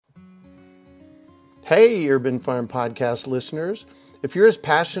Hey, Urban Farm Podcast listeners. If you're as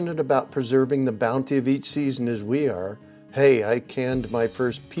passionate about preserving the bounty of each season as we are, hey, I canned my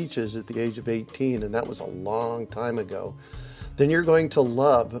first peaches at the age of 18, and that was a long time ago, then you're going to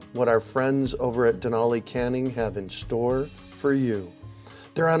love what our friends over at Denali Canning have in store for you.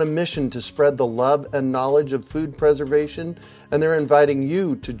 They're on a mission to spread the love and knowledge of food preservation, and they're inviting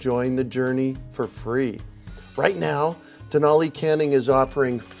you to join the journey for free. Right now, Denali Canning is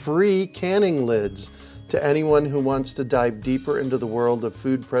offering free canning lids to anyone who wants to dive deeper into the world of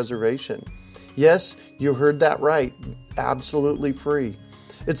food preservation. Yes, you heard that right, absolutely free.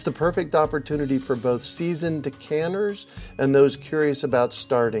 It's the perfect opportunity for both seasoned canners and those curious about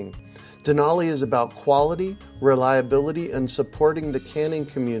starting. Denali is about quality, reliability, and supporting the canning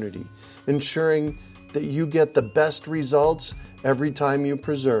community, ensuring that you get the best results every time you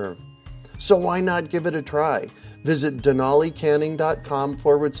preserve. So why not give it a try? Visit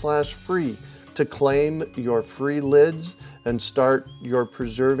denalicanning.com/free to claim your free lids and start your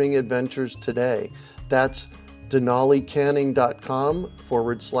preserving adventures today. That's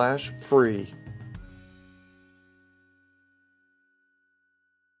denalicanning.com/free.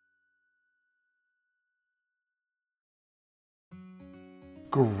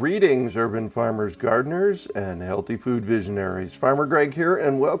 Greetings, urban farmers, gardeners, and healthy food visionaries. Farmer Greg here,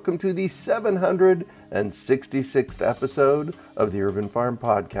 and welcome to the 766th episode of the Urban Farm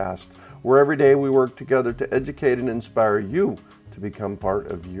Podcast, where every day we work together to educate and inspire you to become part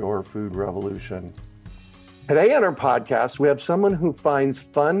of your food revolution. Today on our podcast, we have someone who finds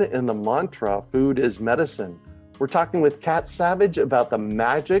fun in the mantra, food is medicine. We're talking with Kat Savage about the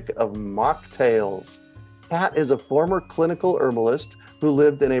magic of mocktails. Kat is a former clinical herbalist who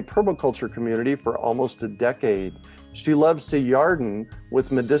lived in a permaculture community for almost a decade. She loves to garden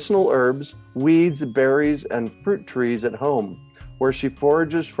with medicinal herbs, weeds, berries, and fruit trees at home, where she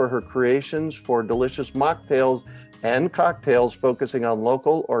forages for her creations for delicious mocktails and cocktails focusing on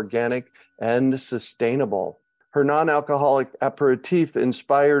local, organic, and sustainable. Her non-alcoholic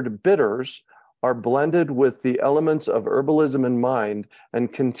aperitif-inspired bitters are blended with the elements of herbalism in mind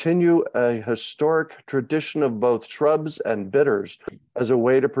and continue a historic tradition of both shrubs and bitters as a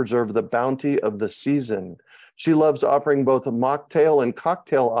way to preserve the bounty of the season. She loves offering both a mocktail and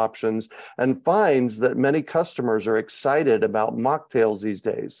cocktail options and finds that many customers are excited about mocktails these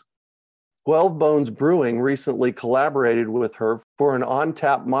days. 12 Bones Brewing recently collaborated with her for an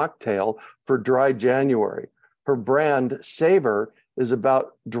on-tap mocktail for Dry January. Her brand, Savor, is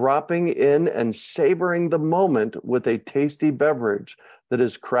about dropping in and savoring the moment with a tasty beverage that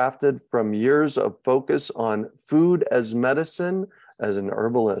is crafted from years of focus on food as medicine as an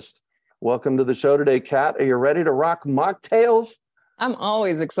herbalist. Welcome to the show today, Kat. Are you ready to rock mocktails? I'm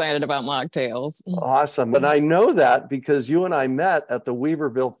always excited about mocktails. Awesome. And I know that because you and I met at the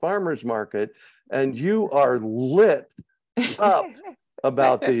Weaverville Farmers Market, and you are lit up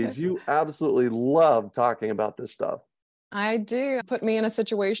about these. You absolutely love talking about this stuff. I do. Put me in a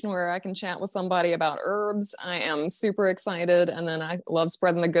situation where I can chat with somebody about herbs. I am super excited. And then I love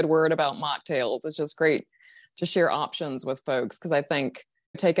spreading the good word about mocktails. It's just great to share options with folks because I think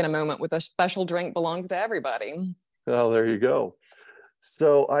taking a moment with a special drink belongs to everybody. Oh, there you go.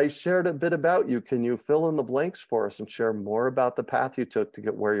 So I shared a bit about you. Can you fill in the blanks for us and share more about the path you took to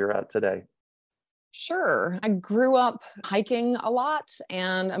get where you're at today? Sure. I grew up hiking a lot,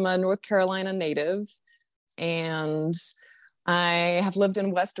 and I'm a North Carolina native. And I have lived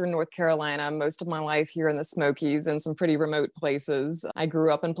in Western North Carolina most of my life here in the Smokies and some pretty remote places. I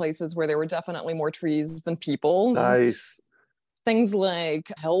grew up in places where there were definitely more trees than people. Nice. Things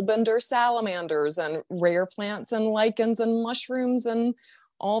like hellbender salamanders and rare plants and lichens and mushrooms and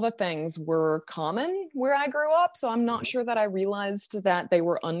all the things were common where I grew up. So I'm not sure that I realized that they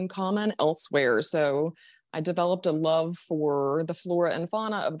were uncommon elsewhere. So I developed a love for the flora and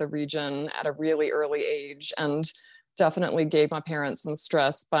fauna of the region at a really early age and definitely gave my parents some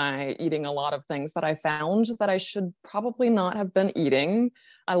stress by eating a lot of things that I found that I should probably not have been eating.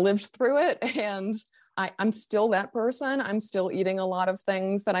 I lived through it and I'm still that person. I'm still eating a lot of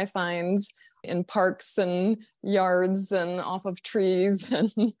things that I find in parks and yards and off of trees and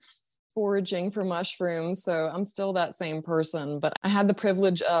foraging for mushrooms. So I'm still that same person, but I had the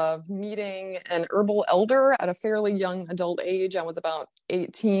privilege of meeting an herbal elder at a fairly young adult age. I was about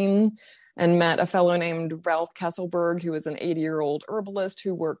 18 and met a fellow named Ralph Kesselberg, who was an 80-year-old herbalist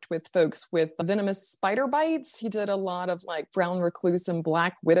who worked with folks with venomous spider bites. He did a lot of like brown recluse and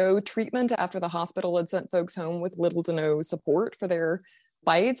black widow treatment after the hospital had sent folks home with little to no support for their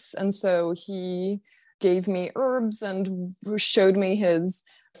bites. And so he gave me herbs and showed me his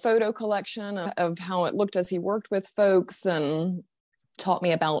photo collection of how it looked as he worked with folks and taught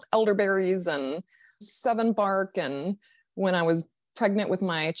me about elderberries and seven bark. And when I was pregnant with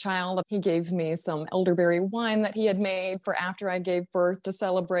my child, he gave me some elderberry wine that he had made for after I gave birth to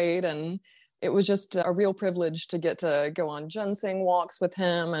celebrate. And it was just a real privilege to get to go on ginseng walks with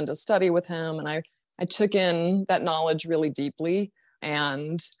him and to study with him. And I took in that knowledge really deeply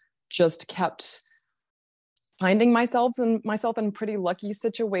and just kept finding myself in pretty lucky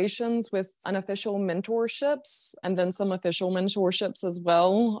situations with unofficial mentorships and then some official mentorships as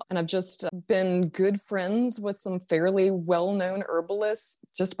well. And I've just been good friends with some fairly well-known herbalists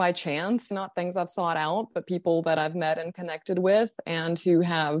just by chance, not things I've sought out, but people that I've met and connected with and who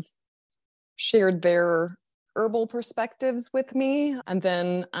have shared their herbal perspectives with me. And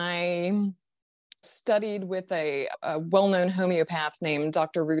then I studied with a well-known homeopath named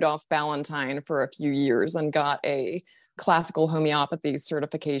Dr. Rudolph Ballantyne for a few years and got a classical homeopathy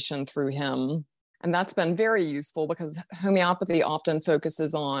certification through him. And that's been very useful because homeopathy often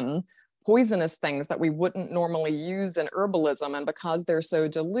focuses on poisonous things that we wouldn't normally use in herbalism. And because they're so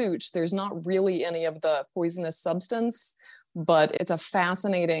dilute, there's not really any of the poisonous substance, but it's a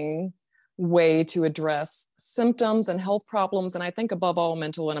fascinating way to address symptoms and health problems. And I think above all,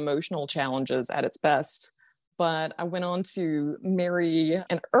 mental and emotional challenges at its best. But I went on to marry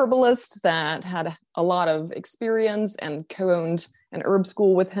an herbalist that had a lot of experience and co-owned an herb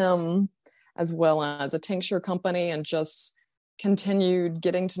school with him, as well as a tincture company, and just continued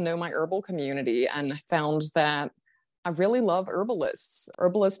getting to know my herbal community and found that I really love herbalists.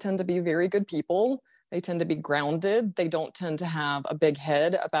 Herbalists tend to be very good people. They tend to be grounded. They don't tend to have a big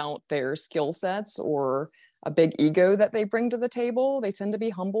head about their skill sets or a big ego that they bring to the table. They tend to be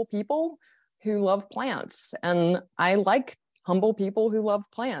humble people who love plants. And I like humble people who love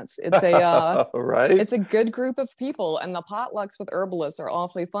plants. It's a right. It's a good group of people. And the potlucks with herbalists are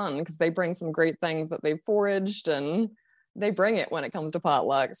awfully fun because they bring some great things that they've foraged and they bring it when it comes to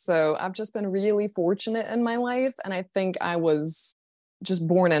potlucks. So I've just been really fortunate in my life. And I think I was just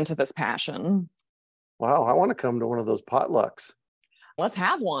born into this passion. Wow, I want to come to one of those potlucks. Let's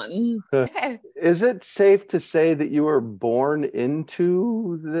have one. Is it safe to say that you were born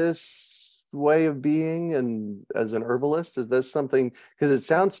into this way of being and as an herbalist? Is this something, because it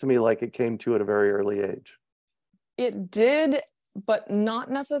sounds to me like it came to you at a very early age. It did, but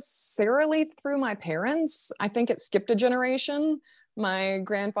not necessarily through my parents. I think it skipped a generation. My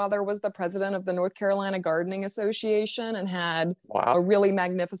grandfather was the president of the North Carolina Gardening Association and had a really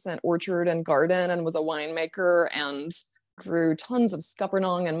magnificent orchard and garden and was a winemaker and grew tons of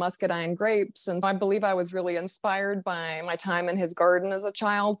scuppernong and muscadine grapes. And I believe I was really inspired by my time in his garden as a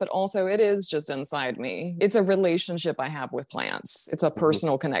child, but also it is just inside me. It's a relationship I have with plants. It's a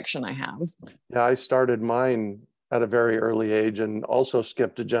personal connection I have. Yeah, I started mine at a very early age and also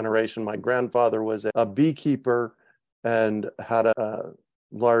skipped a generation. My grandfather was a beekeeper and had a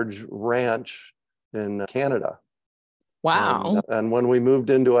large ranch in Canada. Wow. And when we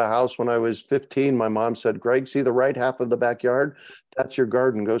moved into a house when I was 15, my mom said, Greg, see the right half of the backyard? That's your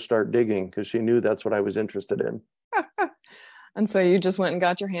garden. Go start digging, because she knew that's what I was interested in. And so you just went and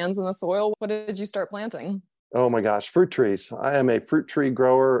got your hands in the soil. What did you start planting? Oh my gosh, fruit trees. I am a fruit tree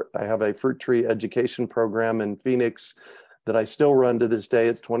grower. I have a fruit tree education program in Phoenix that I still run to this day.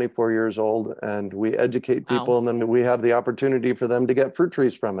 It's 24 years old, and we educate people, and then we have the opportunity for them to get fruit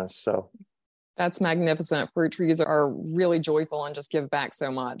trees from us. So that's magnificent. Fruit trees are really joyful and just give back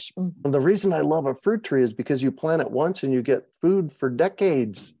so much. The reason I love a fruit tree is because you plant it once and you get food for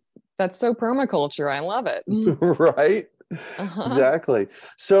decades. That's so permaculture. I love it. Right? Exactly.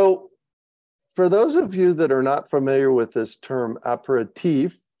 So for those of you that are not familiar with this term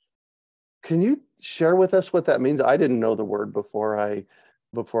aperitif, can you share with us what that means? I didn't know the word before I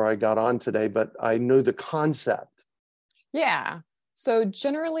got on today, but I knew the concept. Yeah. So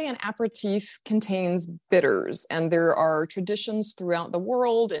generally an aperitif contains bitters, and there are traditions throughout the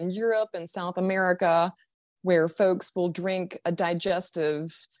world in Europe and South America where folks will drink a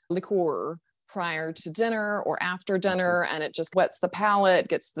digestive liqueur prior to dinner or after dinner, and it just wets the palate,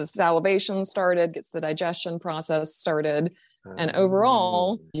 gets the salivation started, gets the digestion process started. And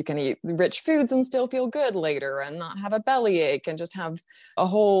overall, you can eat rich foods and still feel good later and not have a bellyache and just have a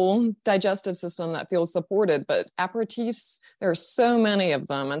whole digestive system that feels supported. But aperitifs, there are so many of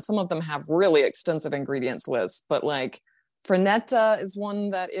them, and some of them have really extensive ingredients lists. But like Freneta is one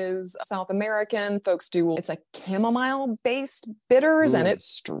that is South American. Folks do, it's a chamomile-based bitters, and it's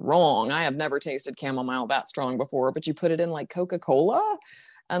strong. I have never tasted chamomile that strong before, but you put it in like Coca-Cola,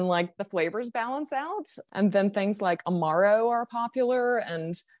 and like the flavors balance out. And then things like Amaro are popular,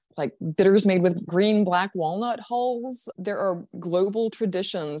 and like bitters made with green black walnut hulls. There are global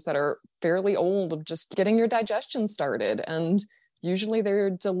traditions that are fairly old of just getting your digestion started. And usually they're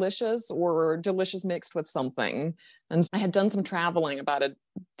delicious or delicious mixed with something. And I had done some traveling about a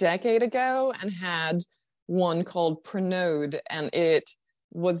decade ago and had one called Prenode, and it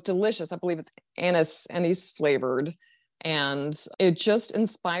was delicious. I believe it's anise flavored. And it just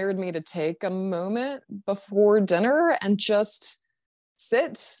inspired me to take a moment before dinner and just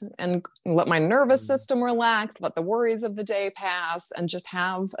sit and let my nervous system relax, let the worries of the day pass, and just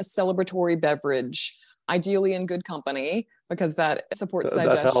have a celebratory beverage, ideally in good company, because that supports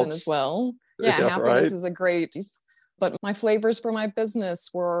digestion as well. Yeah, happiness is a great. But my flavors for my business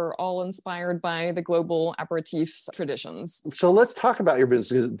were all inspired by the global aperitif traditions. So let's talk about your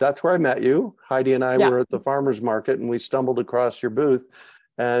business. That's where I met you. Heidi and I were at the farmer's market, and we stumbled across your booth,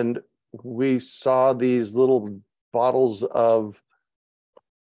 and we saw these little bottles of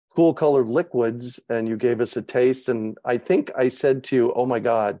cool colored liquids, and you gave us a taste. And I think I said to you, oh my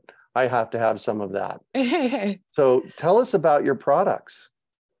God, I have to have some of that. So tell us about your products.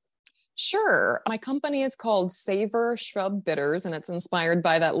 Sure. My company is called Savor Shrub Bitters, and it's inspired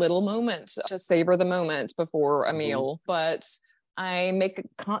by that little moment to savor the moment before a meal. But I make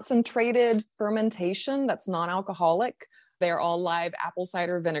concentrated fermentation that's non-alcoholic. They're all live apple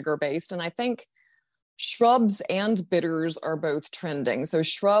cider vinegar based. And I think shrubs and bitters are both trending. So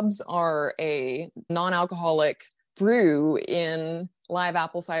shrubs are a non-alcoholic brew in live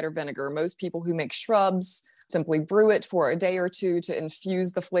apple cider vinegar. Most people who make shrubs simply brew it for a day or two to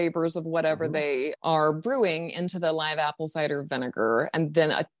infuse the flavors of whatever they are brewing into the live apple cider vinegar. And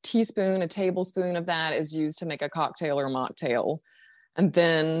then a tablespoon of that is used to make a cocktail or mocktail. And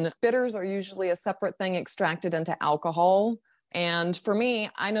then bitters are usually a separate thing extracted into alcohol. And for me,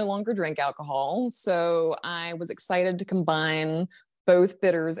 I no longer drink alcohol. So I was excited to combine both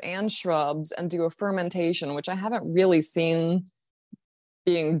bitters and shrubs and do a fermentation, which I haven't really seen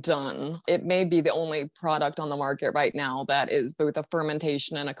being done. It may be the only product on the market right now that is both a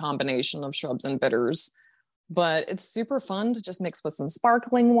fermentation and a combination of shrubs and bitters. But it's super fun to just mix with some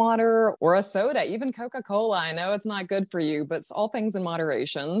sparkling water or a soda, even Coca-Cola. I know it's not good for you, but it's all things in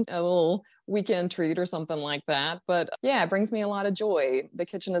moderation. A little weekend treat or something like that. But yeah, it brings me a lot of joy. The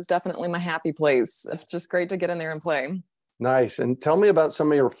kitchen is definitely my happy place. It's just great to get in there and play. Nice. And tell me about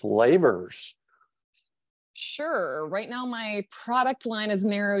some of your flavors. Sure. Right now, my product line is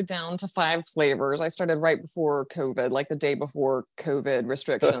narrowed down to 5 flavors. I started right before COVID, like the day before COVID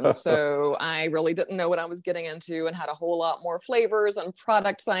restrictions. So I really didn't know what I was getting into and had a whole lot more flavors and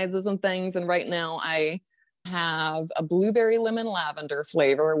product sizes and things. And right now I have a blueberry lemon lavender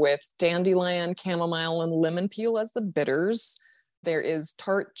flavor with dandelion, chamomile, and lemon peel as the bitters. There is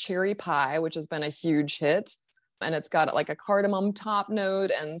tart cherry pie, which has been a huge hit. And it's got like a cardamom top note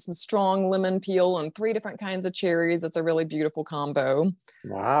and some strong lemon peel and 3 different kinds of cherries. It's a really beautiful combo.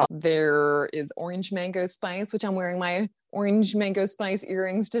 Wow. There is orange mango spice, which I'm wearing my orange mango spice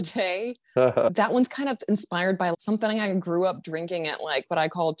earrings today. That one's kind of inspired by something I grew up drinking at like what I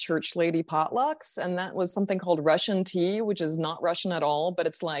call church lady potlucks. And that was something called Russian tea, which is not Russian at all, but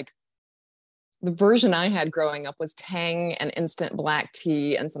it's like the version I had growing up was Tang and instant black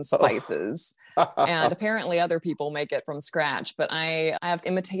tea and some spices. And apparently other people make it from scratch, but I have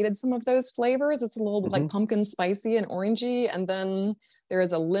imitated some of those flavors. It's a little bit like pumpkin spicy and orangey. And then there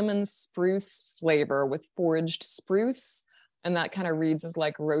is a lemon spruce flavor with foraged spruce. And that kind of reads as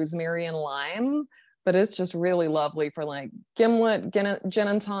like rosemary and lime, but it's just really lovely for like gimlet, gin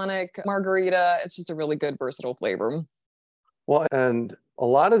and tonic, margarita. It's just a really good versatile flavor. Well, and a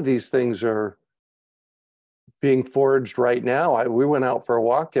lot of these things are being foraged right now. We went out for a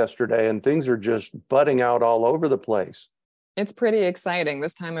walk yesterday and things are just budding out all over the place. It's pretty exciting.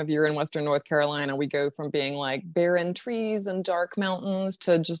 This time of year in Western North Carolina, we go from being like barren trees and dark mountains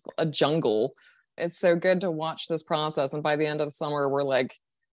to just a jungle. It's so good to watch this process. And by the end of the summer, we're like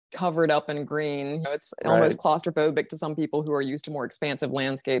covered up in green. It's almost claustrophobic to some people who are used to more expansive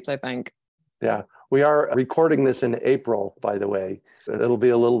landscapes, I think. Yeah, we are recording this in April, by the way. It'll be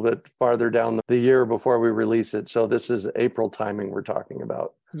a little bit farther down the year before we release it. So this is April timing we're talking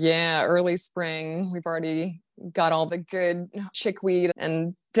about. Yeah, early spring. We've already got all the good chickweed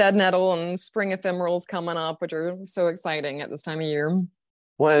and dead nettle and spring ephemerals coming up, which are so exciting at this time of year.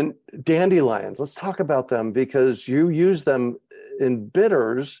 When dandelions, let's talk about them because you use them in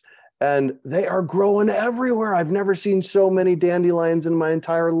bitters and they are growing everywhere. I've never seen so many dandelions in my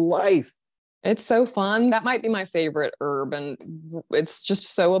entire life. It's so fun. That might be my favorite herb. And it's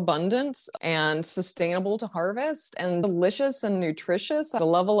just so abundant and sustainable to harvest and delicious and nutritious. The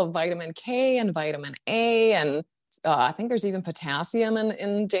level of vitamin K and vitamin A, and I think there's even potassium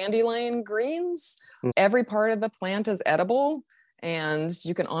in dandelion greens. Every part of the plant is edible. And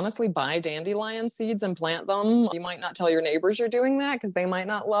you can honestly buy dandelion seeds and plant them. You might not tell your neighbors you're doing that because they might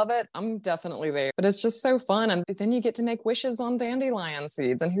not love it. I'm definitely there, but it's just so fun. And then you get to make wishes on dandelion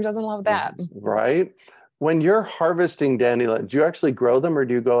seeds. And who doesn't love that? Right. When you're harvesting dandelions, do you actually grow them or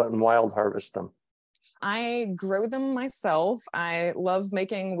do you go out and wild harvest them? I grow them myself. I love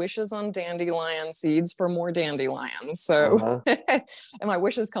making wishes on dandelion seeds for more dandelions. So, and my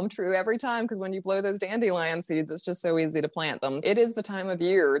wishes come true every time because when you blow those dandelion seeds, it's just so easy to plant them. It is the time of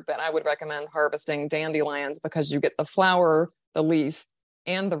year that I would recommend harvesting dandelions because you get the flower, the leaf,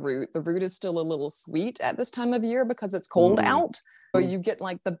 and the root. The root is still a little sweet at this time of year because it's cold out. So you get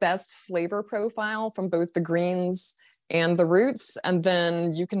like the best flavor profile from both the greens and the roots, and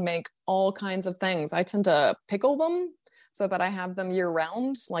then you can make all kinds of things. I tend to pickle them so that I have them year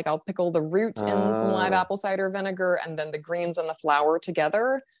round. Like I'll pickle the root in some live apple cider vinegar and then the greens and the flower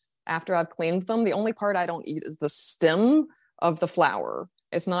together after I've cleaned them. The only part I don't eat is the stem of the flower.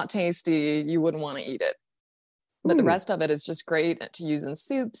 It's not tasty. You wouldn't want to eat it. But the rest of it is just great to use in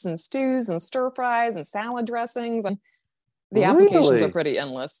soups and stews and stir fries and salad dressings. And the applications are pretty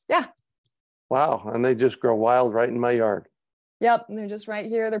endless. Yeah. Wow. And they just grow wild right in my yard. Yep. They're just right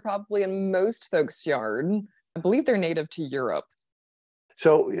here. They're probably in most folks' yard. I believe they're native to Europe.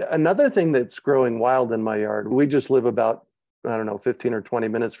 So another thing that's growing wild in my yard, we just live about, 15 or 20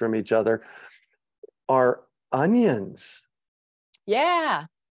 minutes from each other, are onions. Yeah.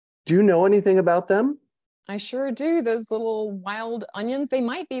 Do you know anything about them? I sure do. Those little wild onions, they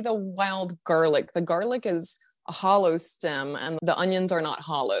might be the wild garlic. The garlic is a hollow stem and the onions are not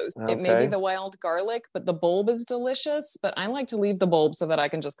hollows. Okay. It may be the wild garlic, but the bulb is delicious. But I like to leave the bulb so that I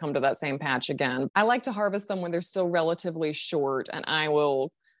can just come to that same patch again. I like to harvest them when they're still relatively short, and I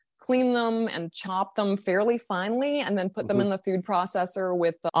will clean them and chop them fairly finely and then put them in the food processor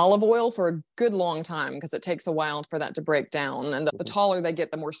with the olive oil for a good long time because it takes a while for that to break down. And the taller they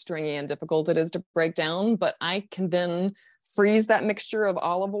get, the more stringy and difficult it is to break down. But I can then freeze that mixture of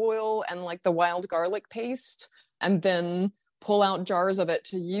olive oil and like the wild garlic paste and then pull out jars of it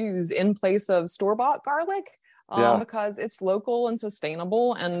to use in place of store-bought garlic because it's local and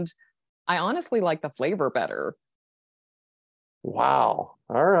sustainable. And I honestly like the flavor better. Wow.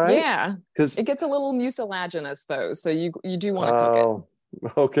 All right. Yeah. Because it gets a little mucilaginous though. So you do want to cook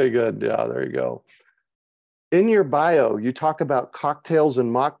it. Okay, good. Yeah, there you go. In your bio, you talk about cocktails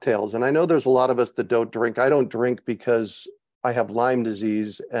and mocktails. And I know there's a lot of us that don't drink. I don't drink because I have Lyme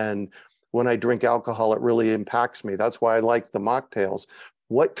disease. And when I drink alcohol, it really impacts me. That's why I like the mocktails.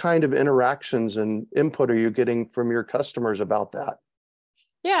 What kind of interactions and input are you getting from your customers about that?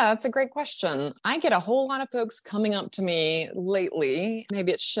 Yeah, that's a great question. I get a whole lot of folks coming up to me lately,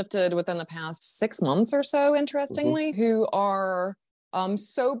 maybe it's shifted within the past 6 months or so, interestingly, who are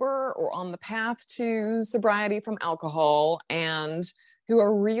sober or on the path to sobriety from alcohol and who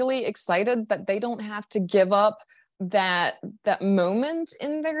are really excited that they don't have to give up that moment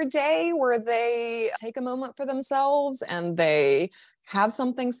in their day where they take a moment for themselves and they have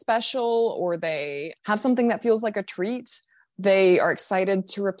something special or they have something that feels like a treat. They are excited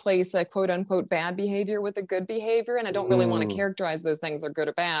to replace a quote unquote bad behavior with a good behavior. And I don't really want to characterize those things are good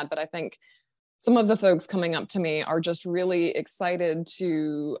or bad, but I think some of the folks coming up to me are just really excited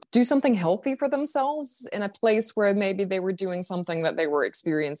to do something healthy for themselves in a place where maybe they were doing something that they were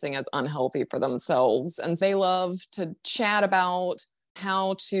experiencing as unhealthy for themselves. And they love to chat about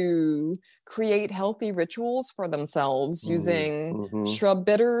how to create healthy rituals for themselves using shrub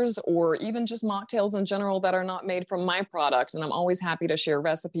bitters or even just mocktails in general that are not made from my product. And I'm always happy to share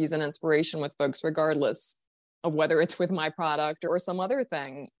recipes and inspiration with folks, regardless of whether it's with my product or some other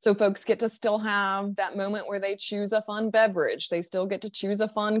thing. So folks get to still have that moment where they choose a fun beverage. They still get to choose a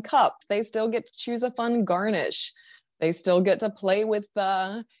fun cup. They still get to choose a fun garnish. They still get to play with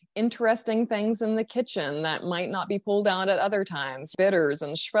the interesting things in the kitchen that might not be pulled out at other times, bitters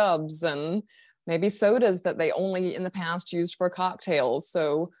and shrubs and maybe sodas that they only in the past used for cocktails.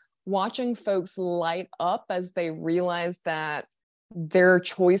 So watching folks light up as they realize that their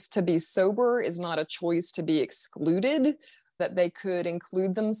choice to be sober is not a choice to be excluded, that they could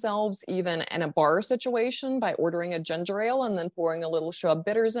include themselves even in a bar situation by ordering a ginger ale and then pouring a little shrub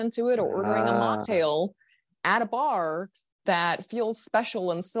bitters into it, or ordering a mocktail at a bar that feels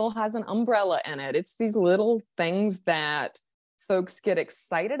special and still has an umbrella in it. It's these little things that folks get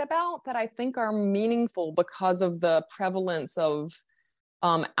excited about that I think are meaningful because of the prevalence of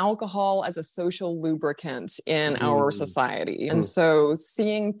alcohol as a social lubricant in our society. And so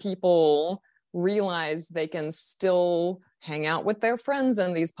seeing people realize they can still hang out with their friends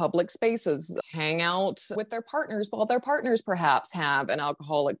in these public spaces, hang out with their partners while their partners perhaps have an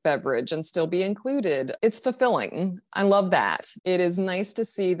alcoholic beverage and still be included. It's fulfilling. I love that. It is nice to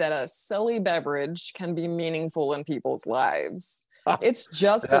see that a silly beverage can be meaningful in people's lives. It's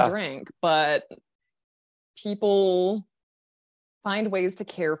just a drink, but people find ways to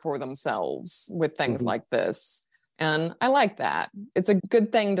care for themselves with things like this. And I like that. It's a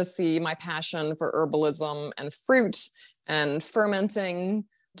good thing to see my passion for herbalism and fruit and fermenting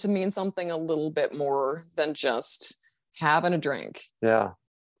to mean something a little bit more than just having a drink. Yeah.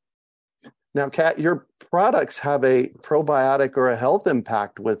 Now, Kat, your products have a probiotic or a health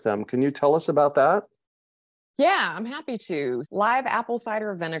impact with them. Can you tell us about that? Yeah, I'm happy to. Live apple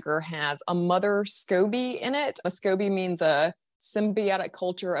cider vinegar has a mother SCOBY in it. A SCOBY means a symbiotic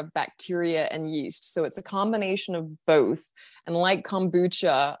culture of bacteria and yeast. So it's a combination of both. And like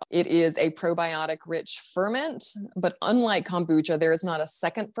kombucha, it is a probiotic rich ferment, but unlike kombucha, there is not a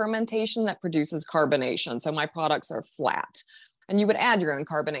second fermentation that produces carbonation. So my products are flat. And you would add your own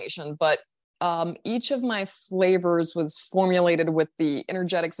carbonation, but each of my flavors was formulated with the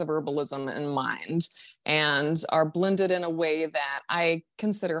energetics of herbalism in mind and are blended in a way that I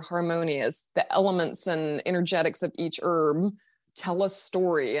consider harmonious. The elements and energetics of each herb tell a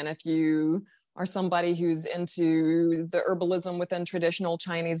story. And if you are somebody who's into the herbalism within traditional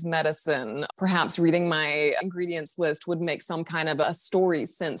Chinese medicine, perhaps reading my ingredients list would make some kind of a story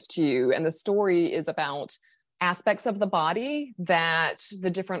sense to you. And the story is about aspects of the body that the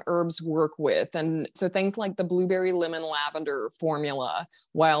different herbs work with. And so things like the blueberry lemon lavender formula,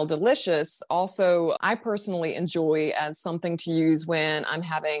 while delicious, also I personally enjoy as something to use when I'm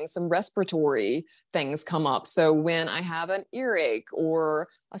having some respiratory things come up. So when I have an earache or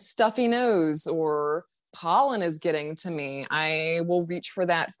a stuffy nose or pollen is getting to me, I will reach for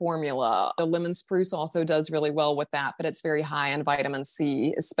that formula. The lemon spruce also does really well with that, but it's very high in vitamin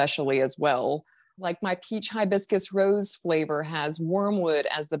C, especially as well. Like my peach hibiscus rose flavor has wormwood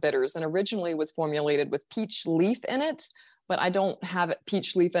as the bitters and originally was formulated with peach leaf in it, but I don't have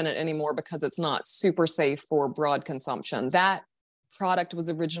peach leaf in it anymore because it's not super safe for broad consumption. That product was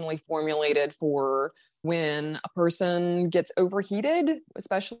originally formulated for when a person gets overheated,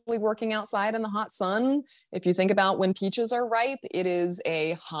 especially working outside in the hot sun. If you think about when peaches are ripe, it is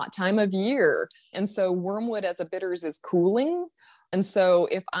a hot time of year. And so wormwood as a bitters is cooling. And so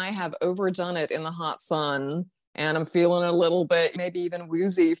if I have overdone it in the hot sun and I'm feeling a little bit, maybe even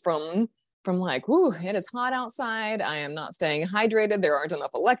woozy from like, ooh, it is hot outside, I am not staying hydrated, there aren't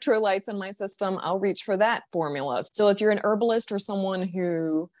enough electrolytes in my system, I'll reach for that formula. So if you're an herbalist or someone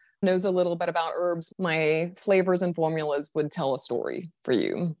who knows a little bit about herbs, my flavors and formulas would tell a story for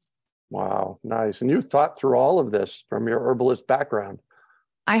you. Wow, nice. And you've thought through all of this from your herbalist background.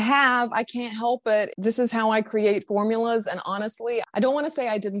 I can't help it. This is how I create formulas. And honestly, I don't want to say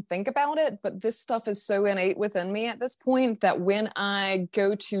I didn't think about it, but this stuff is so innate within me at this point that when I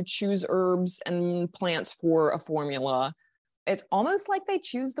go to choose herbs and plants for a formula, it's almost like they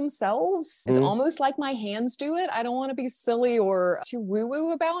choose themselves. It's almost like my hands do it. I don't want to be silly or too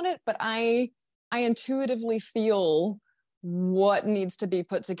woo-woo about it, but I intuitively feel what needs to be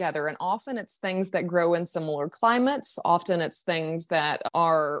put together. And often it's things that grow in similar climates. Often it's things that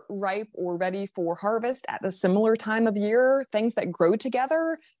are ripe or ready for harvest at a similar time of year, things that grow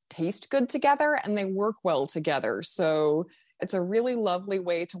together, taste good together, and they work well together. So it's a really lovely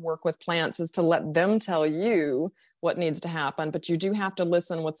way to work with plants is to let them tell you what needs to happen, but you do have to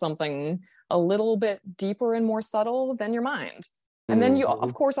listen with something a little bit deeper and more subtle than your mind. And then you,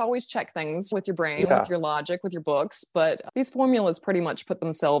 of course, always check things with your brain, with your logic, with your books. But these formulas pretty much put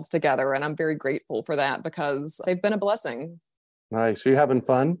themselves together. And I'm very grateful for that because they've been a blessing. Nice. Are you having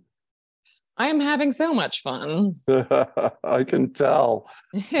fun? I am having so much fun. I can tell.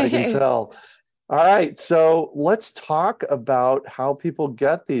 I can tell. All right. So let's talk about how people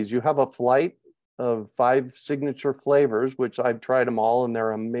get these. You have a flight of 5 signature flavors, which I've tried them all and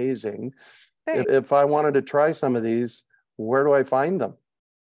they're amazing. If I wanted to try some of these, where do I find them?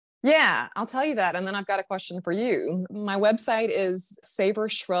 Yeah, I'll tell you that. And then I've got a question for you. My website is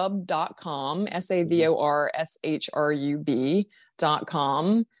savorshrub.com,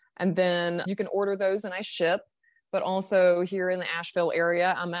 SAVORSHRUB.com. And then you can order those and I ship. But also here in the Asheville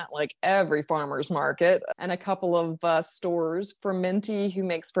area, I'm at like every farmer's market and a couple of stores. Fermenti, who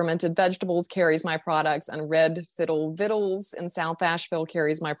makes fermented vegetables, carries my products. And Red Fiddle Vittles in South Asheville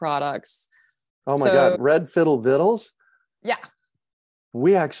carries my products. Oh my God, Red Fiddle Vittles? Yeah.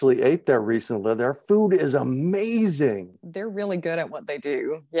 We actually ate there recently. Their food is amazing. They're really good at what they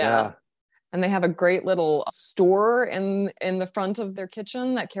do. Yeah. And they have a great little store in the front of their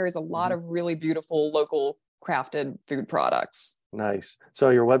kitchen that carries a lot of really beautiful local crafted food products. Nice. So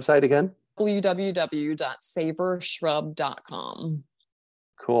your website again? www.savorshrub.com.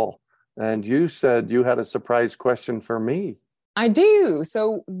 Cool. And you said you had a surprise question for me. I do.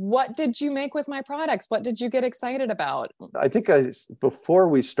 So what did you make with my products? What did you get excited about? I think before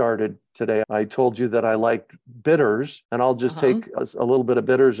we started today, I told you that I liked bitters, and I'll just take a little bit of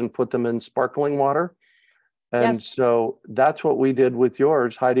bitters and put them in sparkling water. And so that's what we did with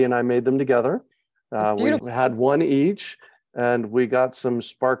yours. Heidi and I made them together. We had one each, and we got some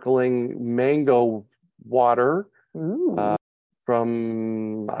sparkling mango water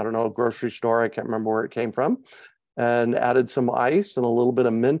from, I don't know, a grocery store. I can't remember where it came from. And added some ice and a little bit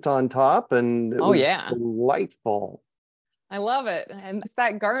of mint on top. And it was delightful. I love it. And it's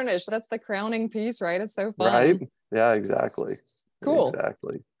that garnish. That's the crowning piece, right? It's so fun. Right? Yeah, exactly. Cool.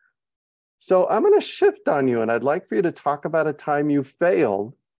 Exactly. So I'm going to shift on you, and I'd like for you to talk about a time you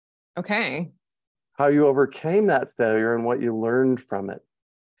failed. Okay. How you overcame that failure and what you learned from it.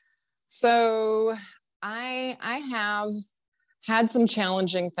 So I have had some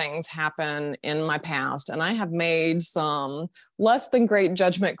challenging things happen in my past, and I have made some less than great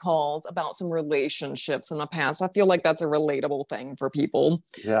judgment calls about some relationships in the past. I feel like that's a relatable thing for people.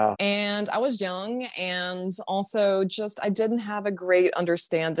 Yeah. And I was young, and also I didn't have a great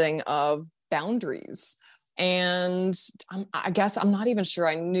understanding of boundaries. And I guess I'm not even sure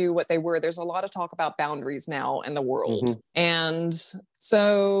I knew what they were. There's a lot of talk about boundaries now in the world. And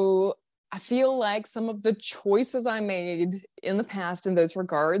so I feel like some of the choices I made in the past in those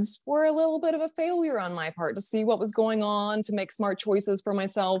regards were a little bit of a failure on my part to see what was going on, to make smart choices for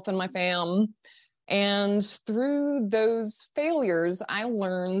myself and my fam. And through those failures, I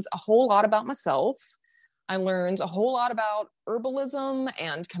learned a whole lot about myself. I learned a whole lot about herbalism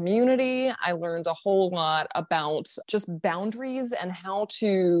and community. I learned a whole lot about just boundaries and how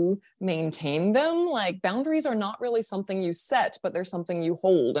to maintain them. Like, boundaries are not really something you set, but they're something you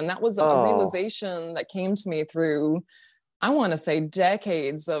hold. And that was a realization that came to me through, I want to say,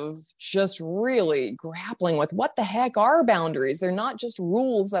 decades of just really grappling with what the heck are boundaries. They're not just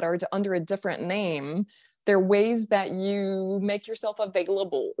rules that are under a different name. They're ways that you make yourself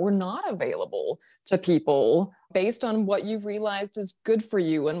available or not available to people based on what you've realized is good for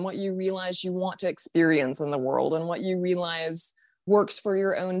you and what you realize you want to experience in the world and what you realize works for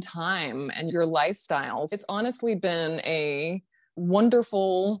your own time and your lifestyles. It's honestly been a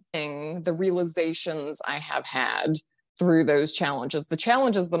wonderful thing, the realizations I have had through those challenges. The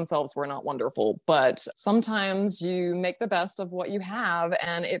challenges themselves were not wonderful, but sometimes you make the best of what you have,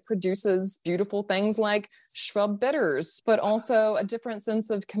 and it produces beautiful things like shrub bitters, but also a different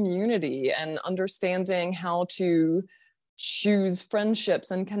sense of community and understanding how to choose friendships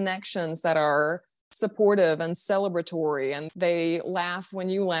and connections that are supportive and celebratory, and they laugh when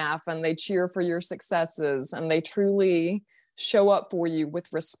you laugh, and they cheer for your successes, and they truly show up for you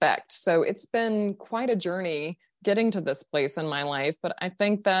with respect. So it's been quite a journey getting to this place in my life. But I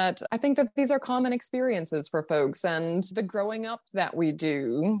think that these are common experiences for folks, and the growing up that we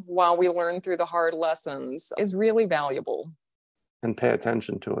do while we learn through the hard lessons is really valuable. And pay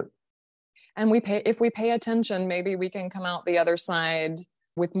attention to it. And if we pay attention, maybe we can come out the other side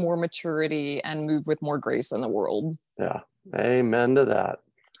with more maturity and move with more grace in the world. Yeah. Amen to that.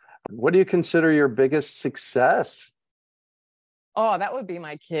 What do you consider your biggest success? Oh, that would be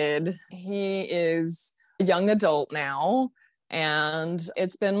my kid. He is a young adult now, and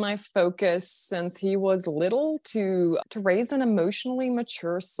it's been my focus since he was little to raise an emotionally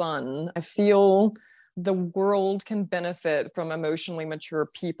mature son. I feel the world can benefit from emotionally mature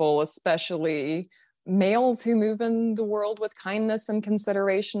people, especially males who move in the world with kindness and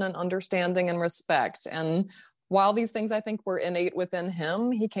consideration and understanding and respect. And while these things I think were innate within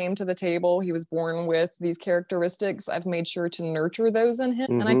him, he came to the table. He was born with these characteristics. I've made sure to nurture those in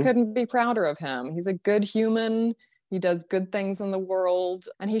him, and I couldn't be prouder of him. He's a good human. He does good things in the world,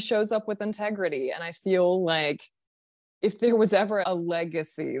 and he shows up with integrity. And I feel like if there was ever a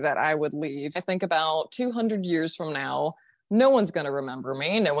legacy that I would leave, I think about 200 years from now, no one's going to remember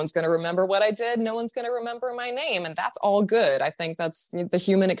me. No one's going to remember what I did. No one's going to remember my name. And that's all good. I think that's the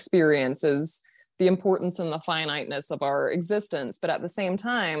human experience, is the importance and the finiteness of our existence. But at the same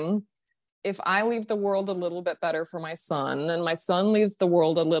time, if I leave the world a little bit better for my son, and my son leaves the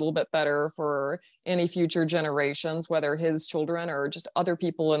world a little bit better for any future generations, whether his children or just other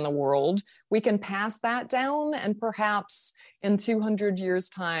people in the world, we can pass that down. And perhaps in 200 years'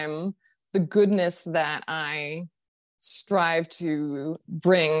 time, the goodness that I strive to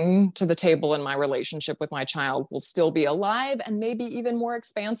bring to the table in my relationship with my child will still be alive, and maybe even more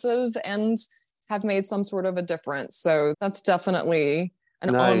expansive, and have made some sort of a difference. So that's definitely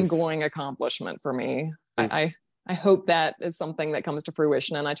an ongoing accomplishment for me. I hope that is something that comes to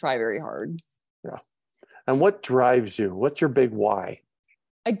fruition, and I try very hard. Yeah. And what drives you? What's your big why?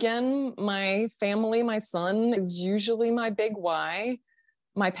 Again, my family, my son is usually my big why.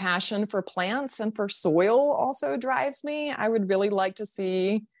 My passion for plants and for soil also drives me. I would really like to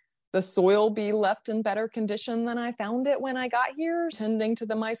see the soil be left in better condition than I found it when I got here, tending to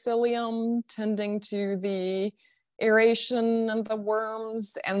the mycelium, tending to the aeration and the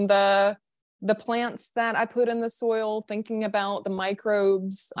worms and the plants that I put in the soil, thinking about the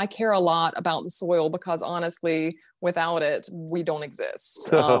microbes. I care a lot about the soil because honestly, without it, we don't exist.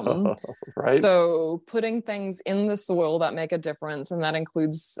 Right. So putting things in the soil that make a difference, and that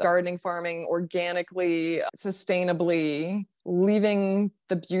includes gardening, farming organically, sustainably, leaving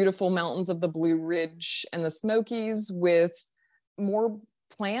the beautiful mountains of the Blue Ridge and the Smokies with more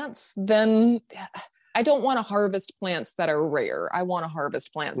plants than... I don't want to harvest plants that are rare. I want to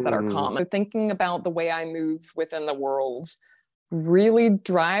harvest plants that are common. Thinking about the way I move within the world really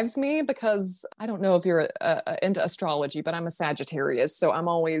drives me, because I don't know if you're into astrology, but I'm a Sagittarius. So I'm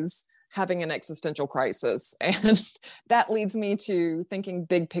always having an existential crisis. And that leads me to thinking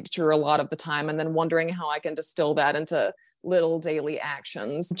big picture a lot of the time, and then wondering how I can distill that into little daily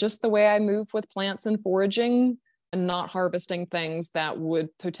actions. Just the way I move with plants and foraging, and not harvesting things that would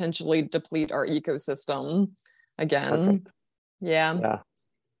potentially deplete our ecosystem again. Perfect. Yeah.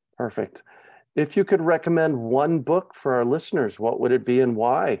 Perfect. If you could recommend one book for our listeners, what would it be and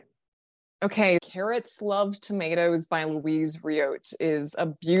why? Okay, Carrots Love Tomatoes by Louise Riot is a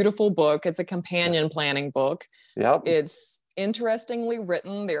beautiful book. It's a companion planning book. Yep. It's interestingly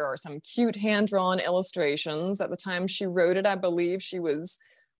written. There are some cute hand-drawn illustrations. At the time she wrote it, I believe she was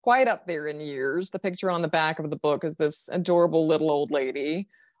quite up there in years. The picture on the back of the book is this adorable little old lady,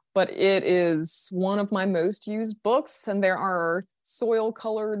 but it is one of my most used books, and there are soil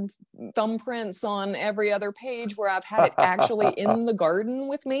colored thumbprints on every other page where I've had it actually in the garden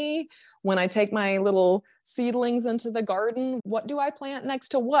with me. When I take my little seedlings into the garden, what do I plant next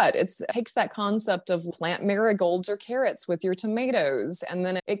to what? It takes that concept of plant marigolds or carrots with your tomatoes, and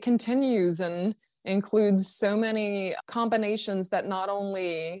then it continues and includes so many combinations that not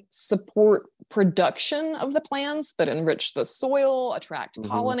only support production of the plants, but enrich the soil, attract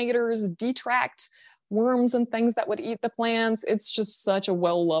pollinators, detract worms and things that would eat the plants. It's just such a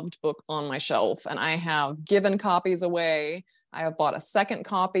well-loved book on my shelf, and I have given copies away. I have bought a second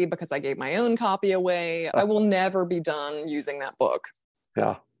copy because I gave my own copy away. I will never be done using that book.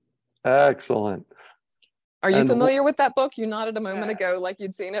 Yeah. Excellent. Are you familiar with that book? You nodded a moment ago like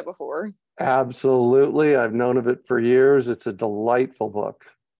you'd seen it before. Absolutely. I've known of it for years. It's a delightful book.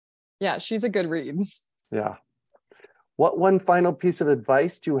 Yeah, she's a good read. Yeah. What one final piece of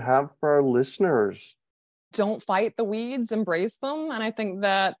advice do you have for our listeners? Don't fight the weeds, embrace them. And I think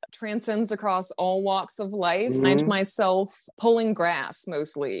that transcends across all walks of life. I find myself pulling grass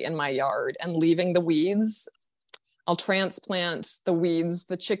mostly in my yard and leaving the weeds. I'll transplant the weeds,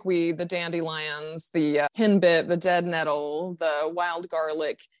 the chickweed, the dandelions, the henbit, the dead nettle, the wild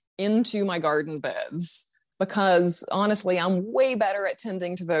garlic into my garden beds, because honestly, I'm way better at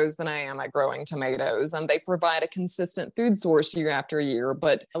tending to those than I am at growing tomatoes, and they provide a consistent food source year after year.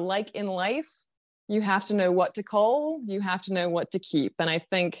 But like in life, you have to know what to cull, you have to know what to keep. And I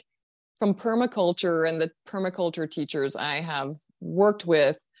think from permaculture and the permaculture teachers I have worked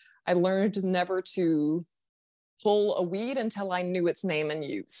with, I learned never to pull a weed until I knew its name and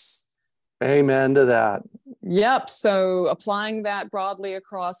use. Amen to that. Yep. So applying that broadly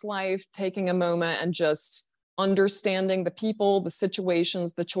across life, taking a moment and just understanding the people, the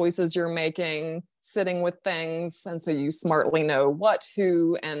situations, the choices you're making, sitting with things. And so you smartly know what,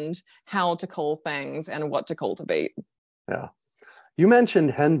 who, and how to cull things and what to cultivate. Yeah. You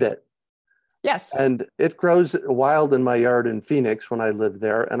mentioned henbit. Yes. And it grows wild in my yard in Phoenix when I live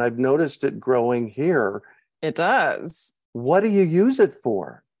there. And I've noticed it growing here. It does. What do you use it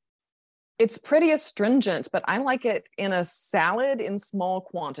for? It's pretty astringent, but I like it in a salad in small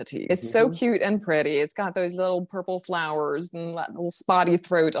quantities. It's so cute and pretty. It's got those little purple flowers and that little spotty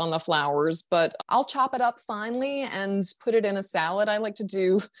throat on the flowers, but I'll chop it up finely and put it in a salad. I like to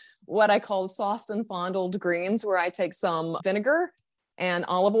do what I call sauced and fondled greens, where I take some vinegar and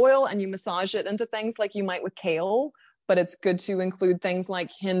olive oil and you massage it into things like you might with kale, but it's good to include things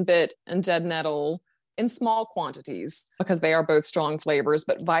like henbit and dead nettle in small quantities because they are both strong flavors,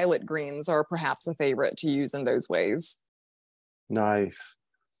 but violet greens are perhaps a favorite to use in those ways. Nice.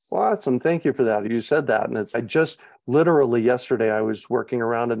 Well, awesome. Thank you for that. You said that. And I just literally yesterday, I was working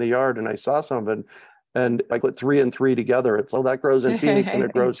around in the yard and I saw some of it and I put 3 and 3 together. It's, oh, that grows in Phoenix and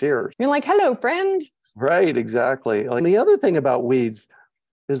it grows here. You're like, hello, friend. Right. Exactly. And the other thing about weeds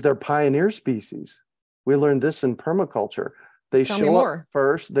is they're pioneer species. We learned this in permaculture. They Tell me show more. up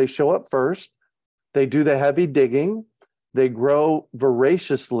first. They show up first. They do the heavy digging. They grow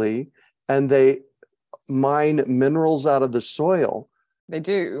voraciously, and they mine minerals out of the soil. They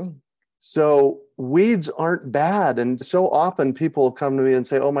do. So weeds aren't bad. And so often people come to me and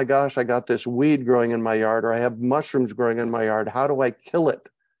say, oh my gosh, I got this weed growing in my yard, or I have mushrooms growing in my yard. How do I kill it?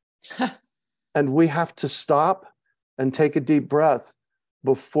 And we have to stop and take a deep breath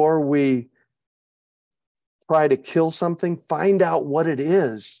before we try to kill something. Find out what it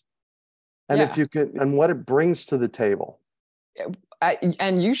is, and if you can, and what it brings to the table.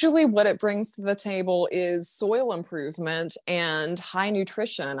 And usually what it brings to the table is soil improvement and high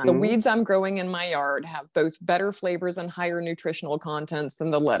nutrition. The weeds I'm growing in my yard have both better flavors and higher nutritional contents than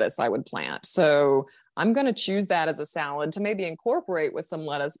the lettuce I would plant. So I'm going to choose that as a salad to maybe incorporate with some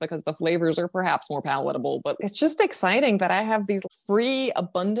lettuce because the flavors are perhaps more palatable. But it's just exciting that I have these free,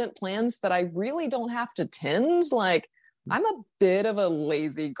 abundant plants that I really don't have to tend. Like, I'm a bit of a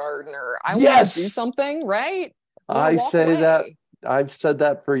lazy gardener. I want to do something, right? I say that. I've said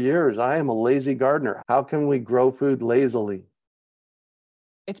that for years. I am a lazy gardener. How can we grow food lazily?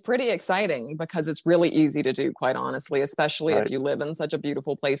 It's pretty exciting because it's really easy to do, quite honestly, especially if you live in such a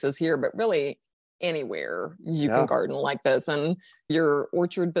beautiful places here, but really anywhere you can garden like this. And your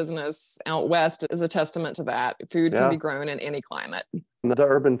orchard business out west is a testament to that. Food can be grown in any climate. The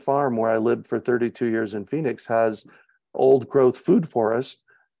urban farm where I lived for 32 years in Phoenix has old growth food forest.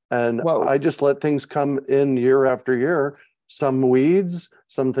 And I just let things come in year after year. Some weeds,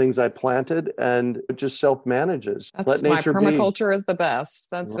 some things I planted, and it just self-manages. That's why permaculture is the best.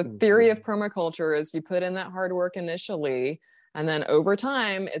 That's the theory of permaculture, is you put in that hard work initially, and then over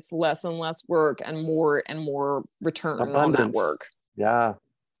time, it's less and less work and more return on that work. Yeah.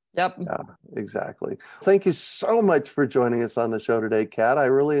 Yep. Yeah, exactly. Thank you so much for joining us on the show today, Kat. I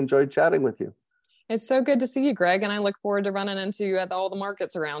really enjoyed chatting with you. It's so good to see you, Greg, and I look forward to running into you at all the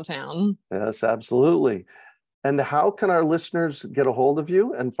markets around town. Yes, absolutely. And how can our listeners get a hold of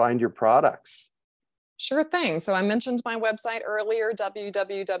you and find your products? Sure thing. So I mentioned my website earlier,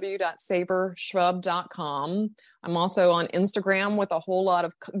 www.savorshrub.com. I'm also on Instagram with a whole lot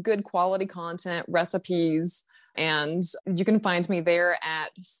of good quality content, recipes, and you can find me there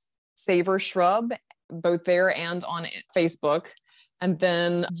at Savor Shrub, both there and on Facebook. And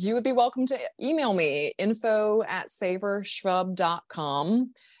then you would be welcome to email me,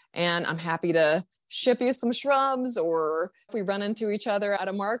 info@savorshrub.com. And I'm happy to ship you some shrubs, or if we run into each other at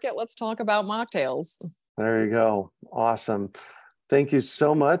a market, let's talk about mocktails. There you go. Awesome. Thank you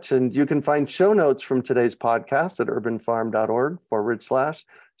so much. And you can find show notes from today's podcast at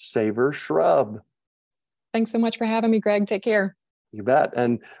urbanfarm.org/Savor Shrub. Thanks so much for having me, Greg. Take care. You bet.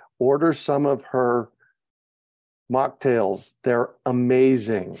 And order some of her mocktails. They're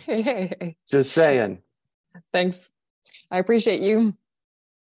amazing. Just saying. Thanks. I appreciate you.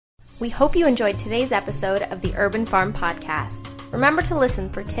 We hope you enjoyed today's episode of the Urban Farm Podcast. Remember to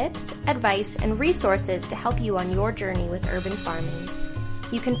listen for tips, advice, and resources to help you on your journey with urban farming.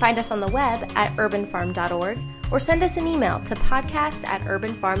 You can find us on the web at urbanfarm.org or send us an email to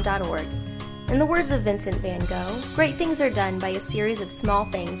podcast@urbanfarm.org. In the words of Vincent van Gogh, great things are done by a series of small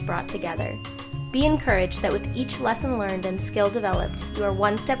things brought together. Be encouraged that with each lesson learned and skill developed, you are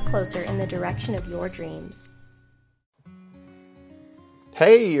one step closer in the direction of your dreams.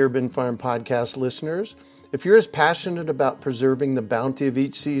 Hey, Urban Farm Podcast listeners. If you're as passionate about preserving the bounty of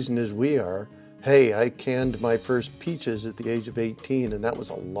each season as we are, hey, I canned my first peaches at the age of 18, and that was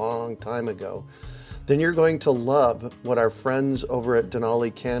a long time ago, then you're going to love what our friends over at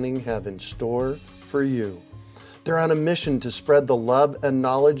Denali Canning have in store for you. They're on a mission to spread the love and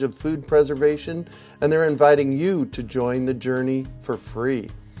knowledge of food preservation, and they're inviting you to join the journey for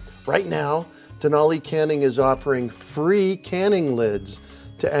free. Right now, Denali Canning is offering free canning lids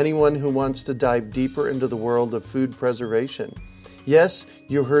to anyone who wants to dive deeper into the world of food preservation. Yes,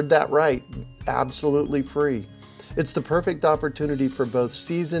 you heard that right. Absolutely free. It's the perfect opportunity for both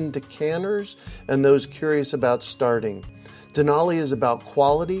seasoned canners and those curious about starting. Denali is about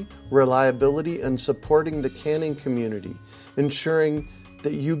quality, reliability, and supporting the canning community, ensuring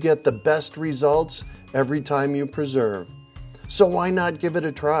that you get the best results every time you preserve. So why not give it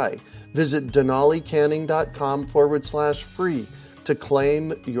a try? Visit denalicanning.com/free to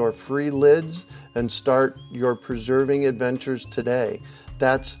claim your free lids and start your preserving adventures today.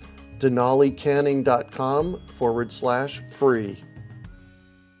 That's denalicanning.com/free.